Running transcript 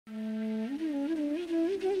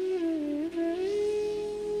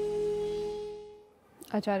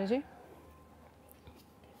Acharya ji,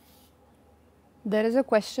 there is a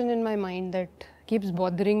question in my mind that keeps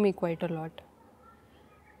bothering me quite a lot.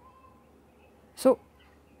 So,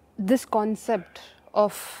 this concept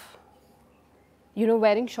of,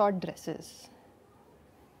 wearing short dresses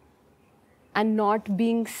and not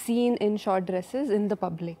being seen in short dresses in the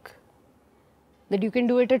public. That you can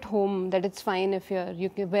do it at home, that it's fine if you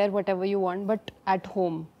can wear whatever you want, but at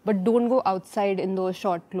home. But don't go outside in those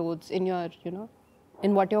short clothes, in your,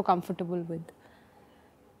 in what you're comfortable with.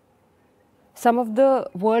 Some of the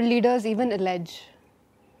world leaders even allege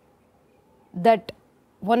that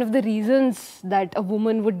one of the reasons that a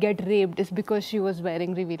woman would get raped is because she was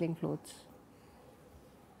wearing revealing clothes.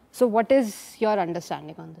 So what is your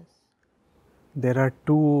understanding on this? There are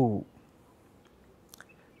two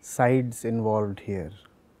sides involved here.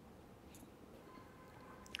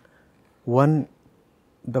 One,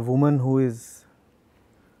 the woman who is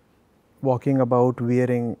walking about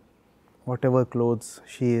wearing whatever clothes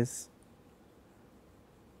she is,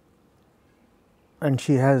 and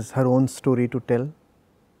she has her own story to tell.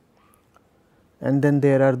 And then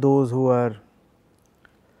there are those who are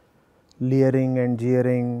leering and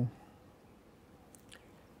jeering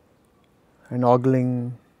and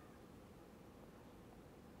ogling,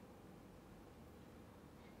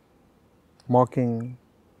 mocking,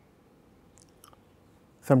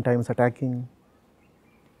 sometimes attacking.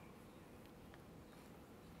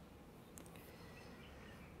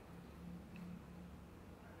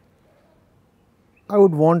 I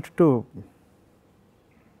would want to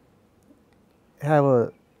have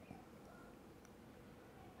a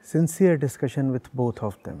sincere discussion with both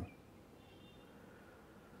of them.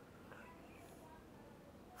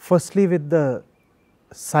 Firstly, with the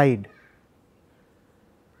side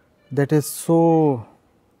that is so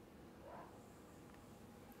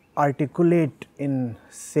articulate in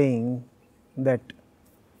saying that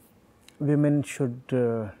women should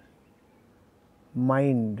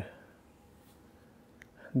mind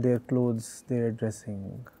their clothes, their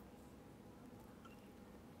dressing.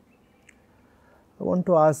 I want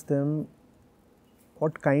to ask them,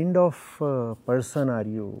 what kind of person are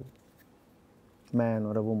you, man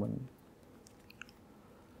or a woman?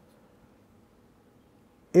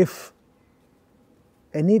 If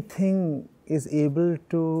anything is able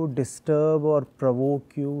to disturb or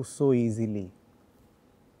provoke you so easily,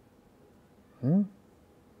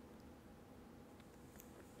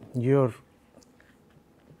 your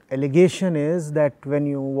allegation is that when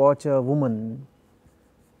you watch a woman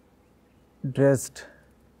dressed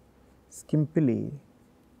skimpily,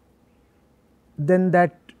 then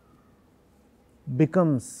that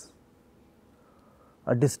becomes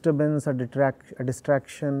a disturbance, a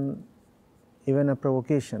distraction, even a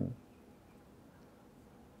provocation.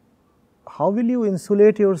 How will you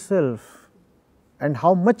insulate yourself, and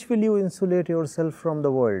how much will you insulate yourself from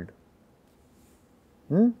the world?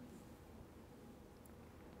 And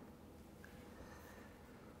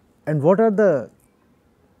what are the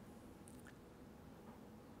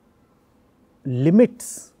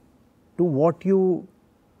limits to what you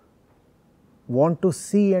want to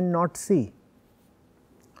see and not see?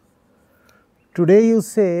 Today you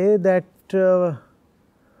say that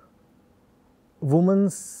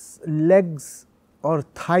women's legs or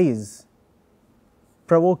thighs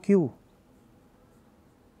provoke you.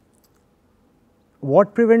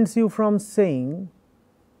 What prevents you from saying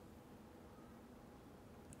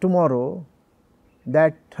tomorrow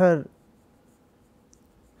that her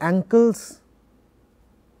ankles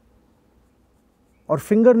or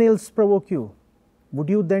fingernails provoke you? Would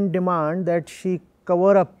you then demand that she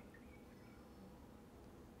cover up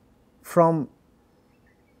from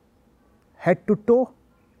head to toe?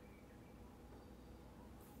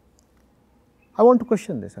 I want to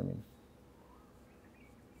question this.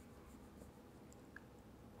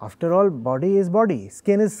 After all, body is body,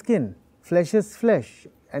 skin is skin, flesh is flesh,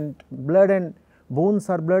 and blood and bones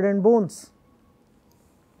are blood and bones.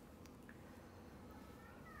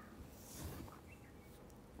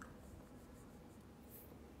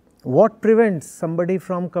 What prevents somebody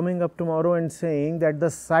from coming up tomorrow and saying that the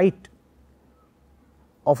sight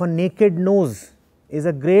of a naked nose is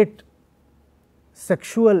a great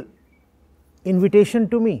sexual invitation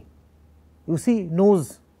to me? You see,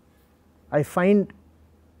 nose, I find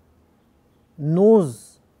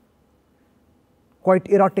nose quite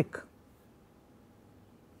erotic.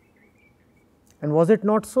 And was it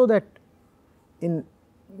not so that in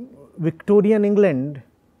Victorian England,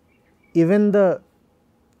 even the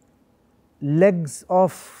legs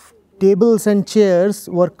of tables and chairs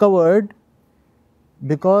were covered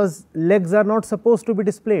because legs are not supposed to be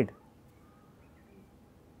displayed?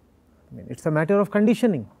 I mean, it's a matter of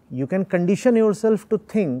conditioning. You can condition yourself to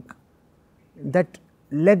think that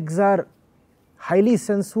legs are highly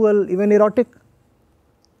sensual, even erotic.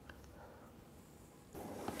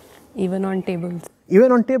 Even on tables.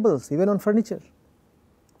 Even on tables, even on furniture.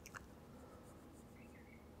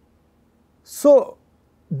 So,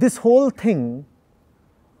 this whole thing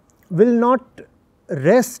will not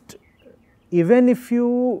rest even if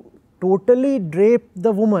you totally drape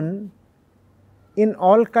the woman in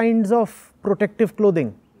all kinds of protective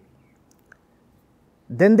clothing.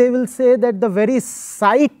 Then they will say that the very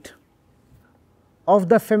sight of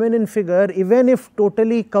the feminine figure, even if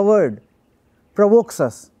totally covered, provokes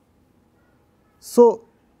us. So,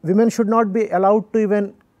 women should not be allowed to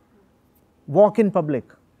even walk in public.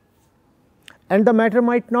 And the matter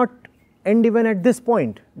might not end even at this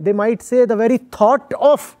point. They might say the very thought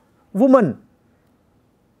of woman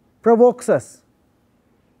provokes us.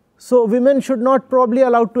 So, women should not probably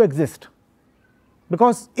allowed to exist,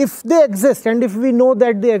 because if they exist and if we know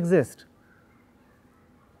that they exist,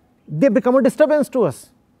 they become a disturbance to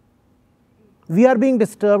us. We are being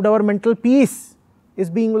disturbed, our mental peace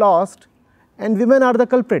is being lost, and women are the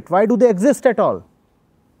culprit. Why do they exist at all?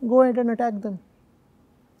 Go ahead and attack them.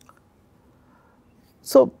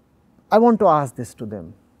 So, I want to ask this to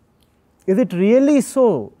them. Is it really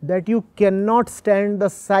so that you cannot stand the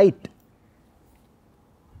sight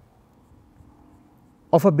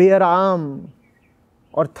of a bare arm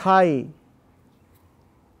or thigh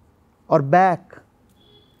or back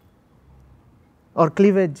or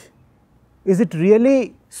cleavage? Is it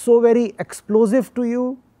really so very explosive to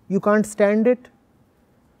you? You can't stand it?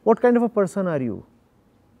 What kind of a person are you?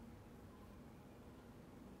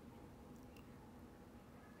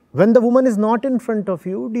 When the woman is not in front of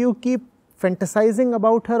you, do you keep fantasizing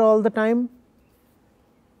about her all the time?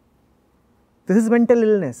 This is mental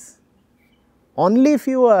illness. Only if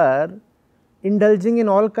you are indulging in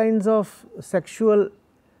all kinds of sexual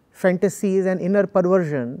fantasies and inner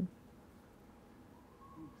perversion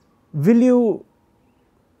will you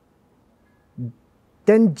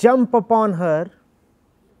then jump upon her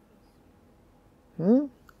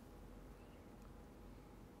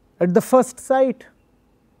at the first sight.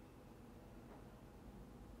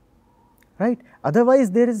 Right? Otherwise,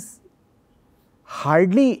 there is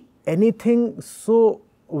hardly anything so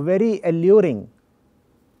very alluring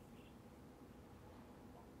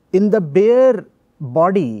in the bare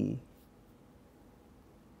body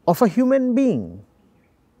of a human being,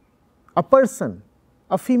 a person,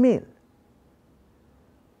 a female.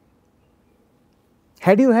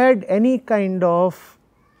 Had you had any kind of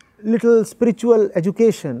little spiritual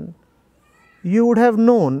education, you would have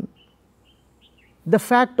known the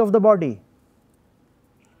fact of the body.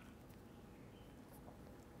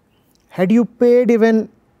 Had you paid even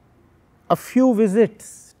a few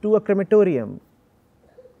visits to a crematorium,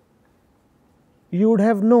 you would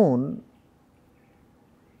have known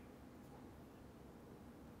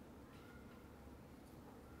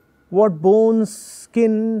what bones,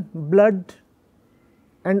 skin, blood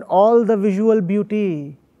and all the visual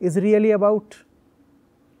beauty is really about.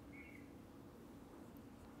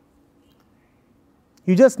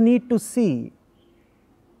 You just need to see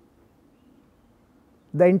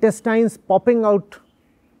the intestines popping out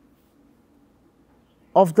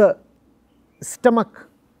of the stomach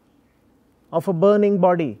of a burning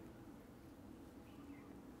body,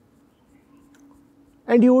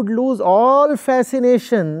 and you would lose all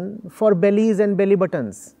fascination for bellies and belly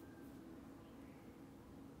buttons.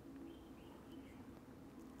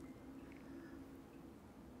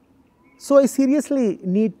 So, I seriously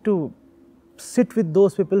need to sit with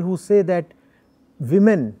those people who say that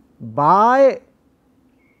women, by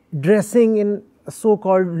dressing in a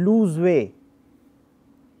so-called loose way,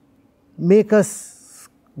 make us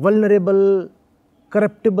vulnerable,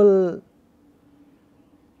 corruptible.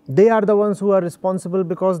 They are the ones who are responsible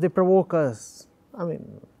because they provoke us. I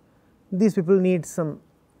mean, these people need some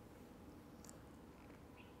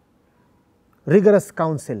rigorous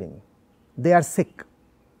counseling. They are sick.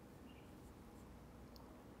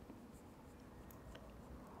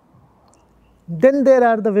 Then there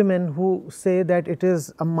are the women who say that it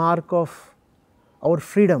is a mark of our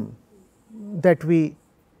freedom that we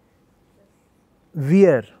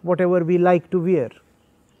wear whatever we like to wear.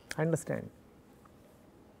 I understand.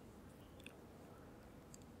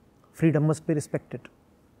 Freedom must be respected.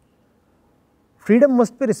 Freedom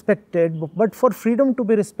must be respected, but for freedom to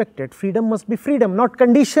be respected, freedom must be freedom, not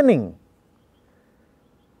conditioning.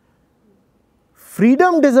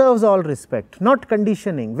 Freedom deserves all respect, not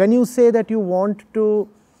conditioning. When you say that you want to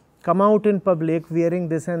come out in public wearing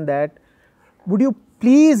this and that, would you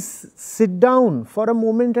please sit down for a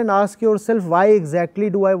moment and ask yourself, why exactly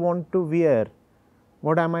do I want to wear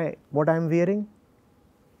what I am wearing?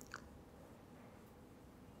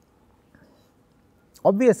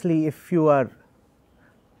 Obviously, if you are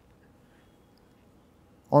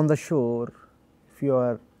on the shore, if you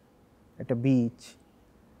are at a beach,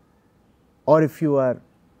 or if you are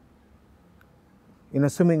in a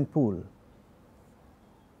swimming pool,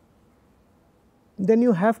 then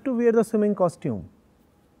you have to wear the swimming costume.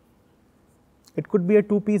 It could be a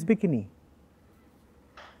two-piece bikini.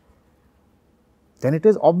 Then it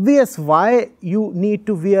is obvious why you need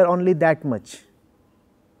to wear only that much.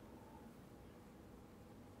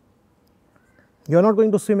 You are not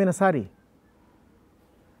going to swim in a sari.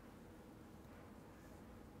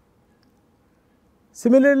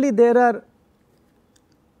 Similarly, there are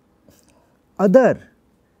other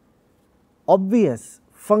obvious,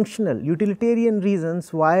 functional, utilitarian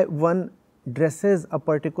reasons why one dresses a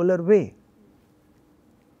particular way.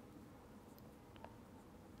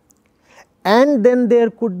 And then there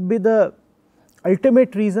could be the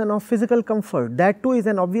ultimate reason of physical comfort. That too is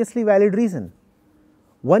an obviously valid reason.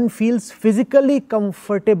 One feels physically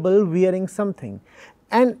comfortable wearing something.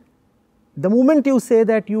 And the moment you say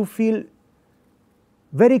that you feel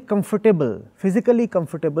very comfortable, physically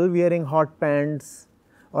comfortable wearing hot pants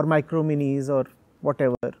or micro minis or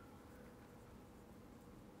whatever,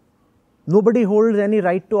 nobody holds any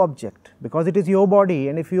right to object, because it is your body,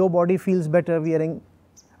 and if your body feels better wearing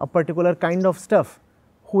a particular kind of stuff,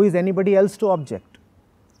 who is anybody else to object?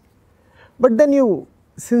 But then you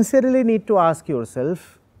sincerely need to ask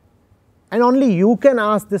yourself, and only you can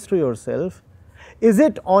ask this to yourself, is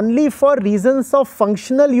it only for reasons of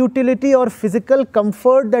functional utility or physical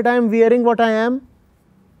comfort that I am wearing what I am?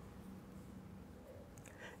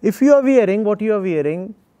 If you are wearing what you are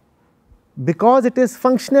wearing because it is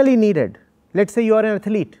functionally needed, let us say you are an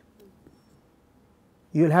athlete,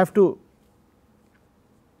 you will have to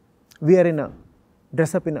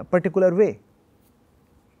dress up in a particular way.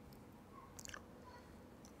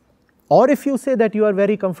 Or if you say that you are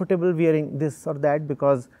very comfortable wearing this or that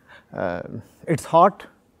because it is hot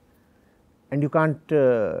and you can't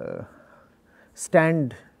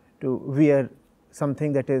stand to wear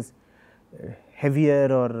something that is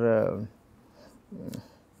heavier or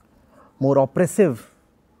more oppressive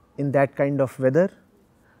in that kind of weather,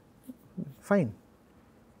 fine.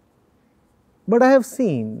 But I have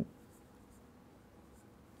seen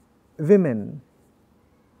women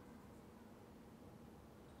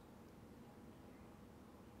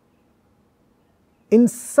in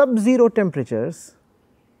sub-zero temperatures,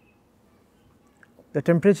 the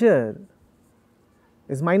temperature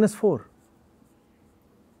is -4,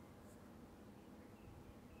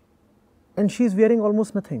 and she is wearing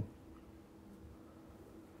almost nothing.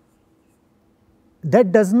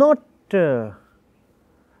 That does not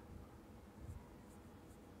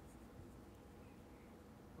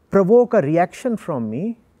provoke a reaction from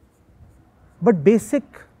me, but basic,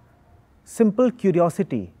 simple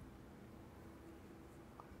curiosity.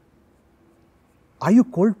 Are you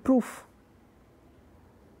cold proof?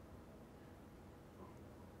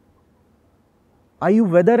 Are you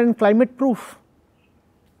weather and climate proof?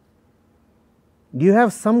 Do you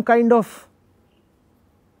have some kind of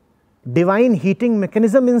divine heating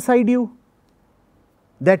mechanism inside you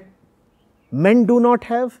that men do not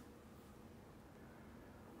have?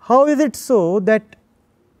 How is it so that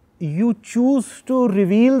you choose to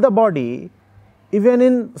reveal the body even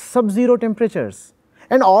in sub-zero temperatures,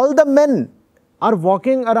 and all the men are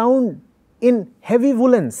walking around in heavy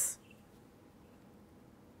woolens?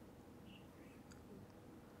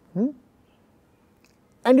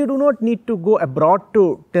 And you do not need to go abroad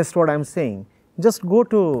to test what I am saying. Just go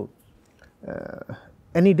to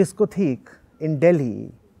any discotheque in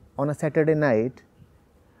Delhi on a Saturday night,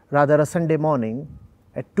 rather a Sunday morning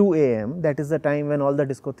at 2 a.m. That is the time when all the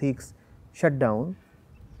discotheques shut down,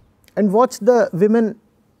 and watch the women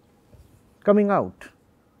coming out.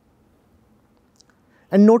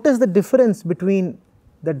 And notice the difference between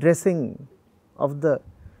the dressing of the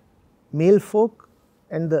male folk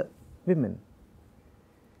and the women.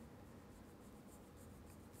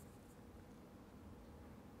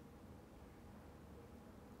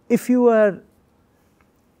 If you are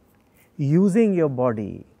using your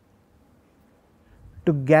body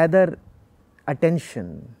to gather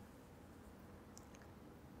attention,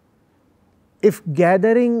 if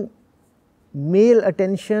gathering male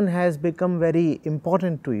attention has become very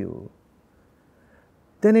important to you,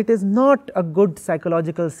 then it is not a good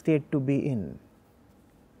psychological state to be in.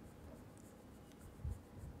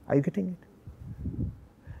 Are you getting it?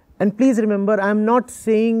 And please remember, I am not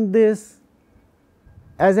saying this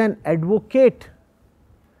as an advocate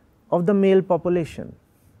of the male population.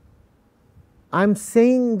 I am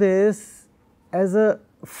saying this as a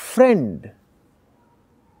friend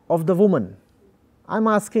of the woman. I am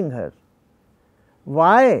asking her,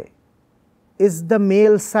 why is the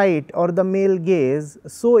male sight or the male gaze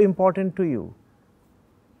so important to you?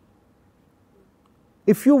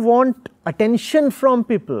 If you want attention from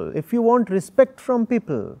people, if you want respect from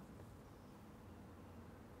people,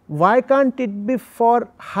 why can't it be for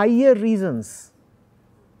higher reasons?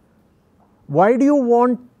 Why do you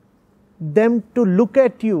want them to look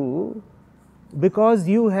at you because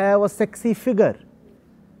you have a sexy figure?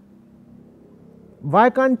 Why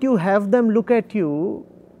can't you have them look at you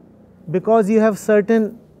because you have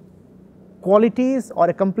certain qualities or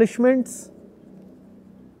accomplishments?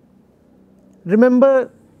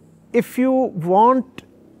 Remember, if you want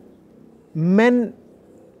men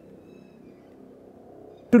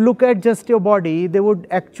to look at just your body, they would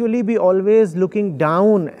actually be always looking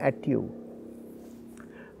down at you.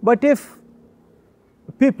 But if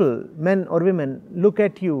people, men or women, look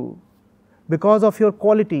at you because of your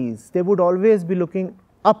qualities, they would always be looking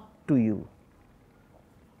up to you.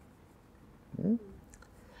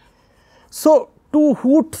 So, two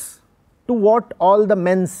hoots to what all the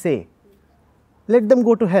men say. Let them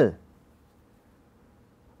go to hell.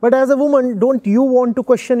 But as a woman, don't you want to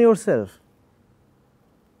question yourself?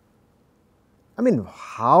 I mean,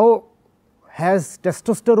 how has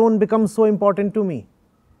testosterone become so important to me?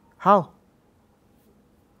 How?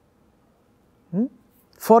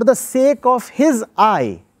 For the sake of his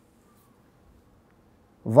eye,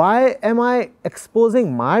 why am I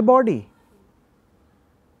exposing my body?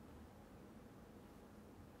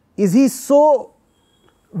 Is he so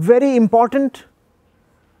very important?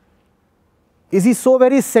 Is he so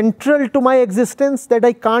very central to my existence that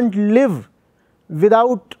I can't live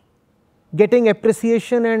without getting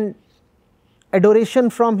appreciation and adoration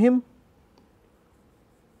from him?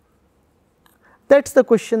 That's the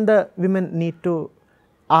question the women need to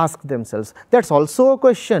ask themselves. That's also a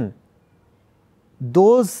question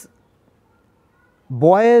those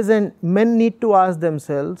boys and men need to ask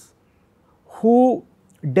themselves who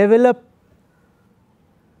develop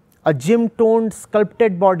a gym-toned,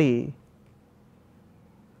 sculpted body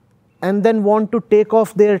and then want to take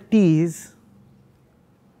off their tees.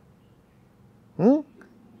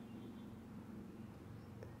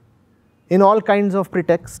 In all kinds of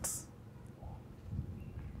pretexts.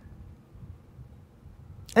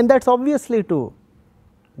 And that's obviously to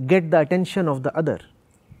get the attention of the other.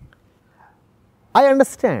 I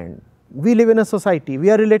understand, we live in a society, we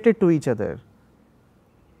are related to each other.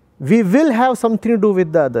 We will have something to do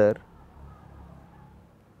with the other.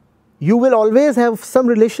 You will always have some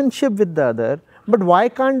relationship with the other, but why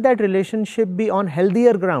can't that relationship be on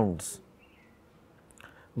healthier grounds?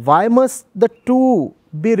 Why must the two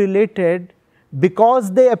be related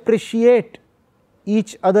because they appreciate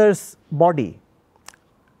each other's body?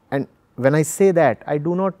 And when I say that, I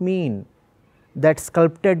do not mean that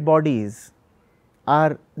sculpted bodies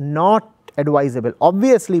are not advisable.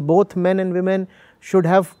 Obviously, both men and women should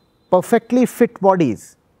have perfectly fit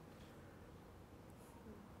bodies,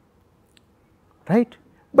 right?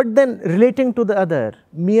 But then relating to the other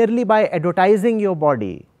merely by advertising your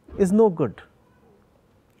body is no good,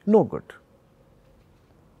 no good.